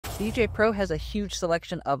Djay Pro has a huge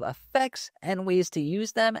selection of effects and ways to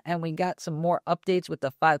use them, and we got some more updates with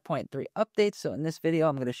the 5.3 updates. So in this video,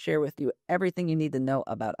 I'm going to share with you everything you need to know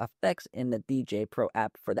about effects in the Djay Pro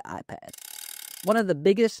app for the iPad. One of the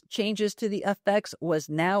biggest changes to the effects was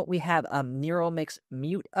now we have a Neural Mix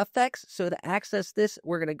mute effects. So to access this,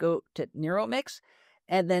 we're going to go to Neural Mix,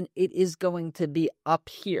 and then it is going to be up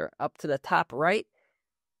here, up to the top right.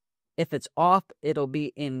 If it's off, it'll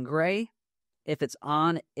be in gray. If it's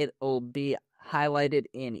on, it'll be highlighted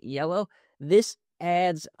in yellow. This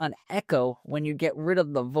adds an echo when you get rid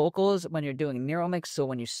of the vocals when you're doing Neural Mix. So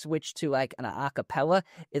when you switch to like an acapella,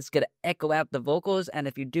 it's going to echo out the vocals. And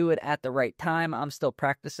if you do it at the right time, I'm still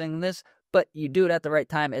practicing this, but you do it at the right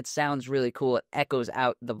time, it sounds really cool. It echoes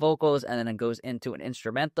out the vocals and then it goes into an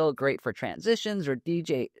instrumental, great for transitions or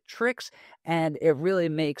DJ tricks. And it really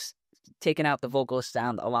makes taking out the vocals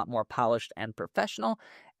sound a lot more polished and professional.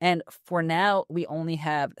 And for now, we only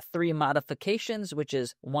have 3 modifications, which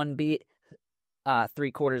is 1 beat,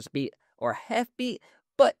 3/4 beat, or half beat.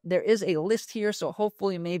 But there is a list here, so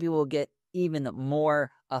hopefully maybe we'll get even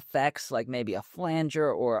more effects, like maybe a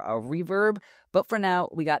flanger or a reverb. But for now,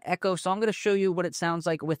 we got echo, so I'm going to show you what it sounds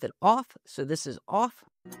like with it off. So this is off.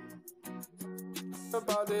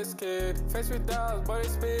 About this kid, face with doubts, but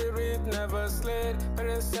his spirit never slid.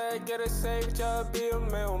 Better say, get a safe job, be a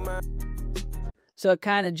mailman. So it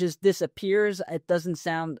kind of just disappears. It doesn't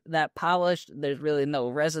sound that polished. There's really no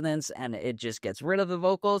resonance, and it just gets rid of the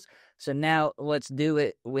vocals. So now let's do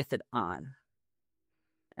it with it on.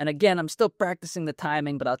 And again, I'm still practicing the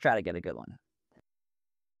timing, but I'll try to get a good one.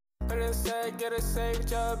 Better say, get a safe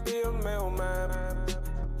job, be a mailman.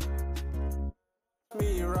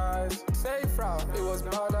 Me rise, safe route, it was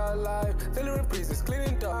not alive. Delivering pieces,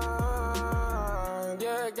 cleaning down.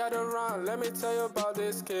 Yeah, gotta run, let me tell you about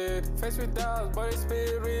this kid. Face with doubts, but his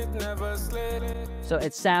spirit never slid. So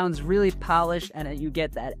it sounds really polished, and you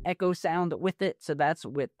get that echo sound with it. So that's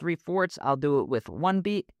with 3/4. I'll do it with 1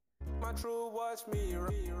 beat. My true watch me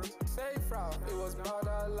rise, safe route, it was not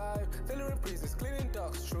alive. Delivering pieces, cleaning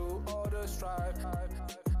ducks, true order strive.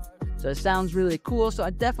 So it sounds really cool. So I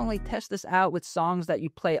definitely test this out with songs that you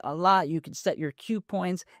play a lot. You can set your cue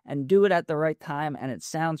points and do it at the right time, and it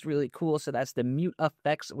sounds really cool. So that's the mute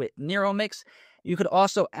effects with Neural Mix. You could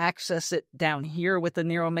also access it down here with the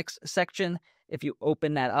Neural Mix section. If you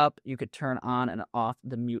open that up, you could turn on and off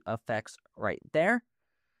the mute effects right there.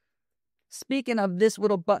 Speaking of this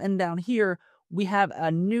little button down here, we have a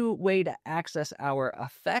new way to access our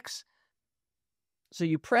effects. So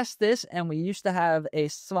you press this, and we used to have a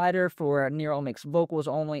slider for Neural Mix vocals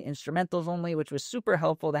only, instrumentals only, which was super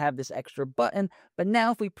helpful to have this extra button. But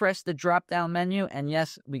now if we press the drop-down menu, and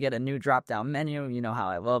yes, we get a new drop-down menu. You know how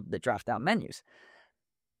I love the drop-down menus.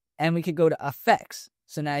 And we could go to Effects.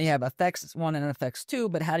 So now you have Effects 1 and Effects 2,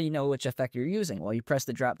 but how do you know which effect you're using? Well, you press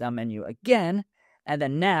the drop-down menu again, and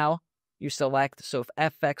then now you select, so if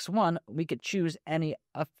FX 1, we could choose any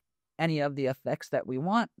of the effects that we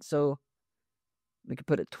want. So we could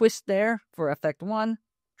put a twist there for effect 1,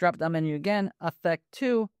 drop down menu again, effect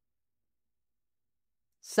 2,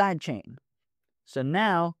 sidechain. So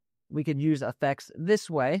now we could use effects this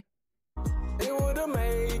way.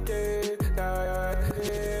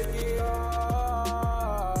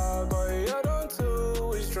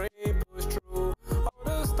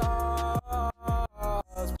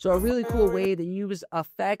 So a really cool way to use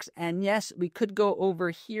effects. And yes, we could go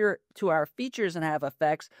over here to our features and have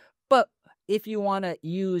effects, but if you want to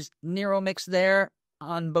use Neural Mix there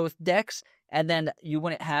on both decks, and then you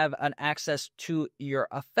wouldn't have an access to your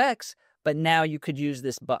effects, but now you could use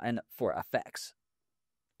this button for effects.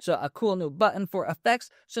 So a cool new button for effects.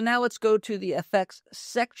 So now let's go to the effects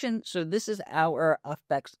section. So this is our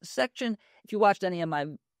effects section. If you watched any of my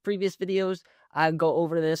previous videos, I go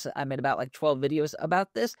over this. I made about like 12 videos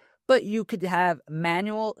about this, but you could have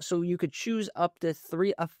manual. So you could choose up to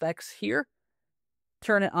 3 effects here.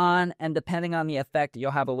 Turn it on, and depending on the effect, you'll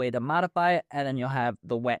have a way to modify it, and then you'll have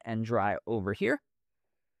the wet and dry over here.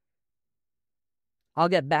 I'll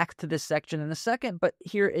get back to this section in a second, but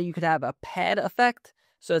here you could have a pad effect.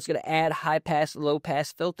 So it's going to add high pass, low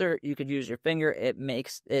pass filter. You could use your finger. It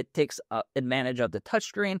takes advantage of the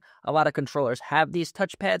touchscreen. A lot of controllers have these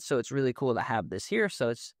touchpads, so it's really cool to have this here. So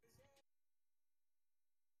it's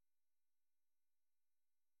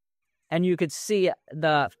and you could see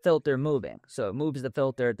the filter moving. So it moves the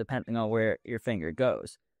filter depending on where your finger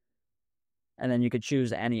goes. And then you could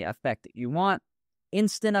choose any effect that you want.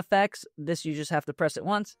 Instant effects, this you just have to press it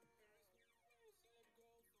once.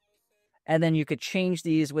 And then you could change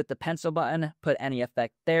these with the pencil button, put any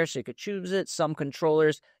effect there, so you could choose it. Some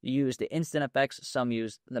controllers use the instant effects, some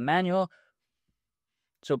use the manual.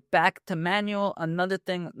 So back to manual, another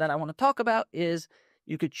thing that I want to talk about is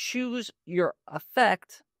you could choose your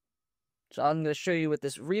effect. So I'm going to show you with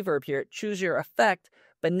this reverb here. Choose your effect,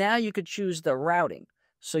 but now you could choose the routing.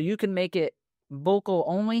 So you can make it vocal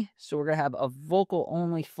only. So we're going to have a vocal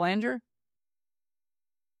only flanger.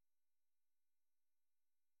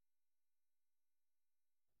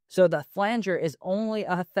 So the flanger is only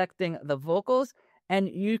affecting the vocals, and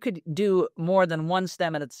you could do more than one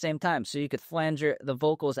stem at the same time. So you could flanger the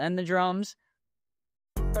vocals and the drums.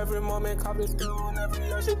 Every moment comes down, every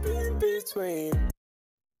year should be in between.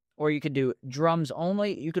 Or you could do drums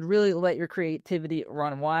only. You could really let your creativity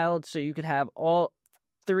run wild. So you could have all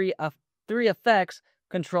three effects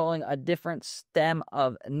controlling a different stem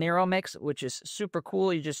of Nero mix, which is super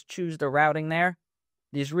cool. You just choose the routing there.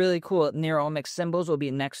 These really cool Nero mix symbols will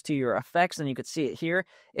be next to your effects, and you could see it here.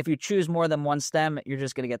 If you choose more than one stem, you're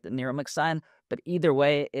just going to get the Nero mix sign. But either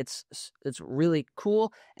way, it's really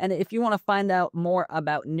cool. And if you want to find out more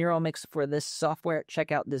about Nero mix for this software,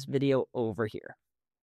 check out this video over here.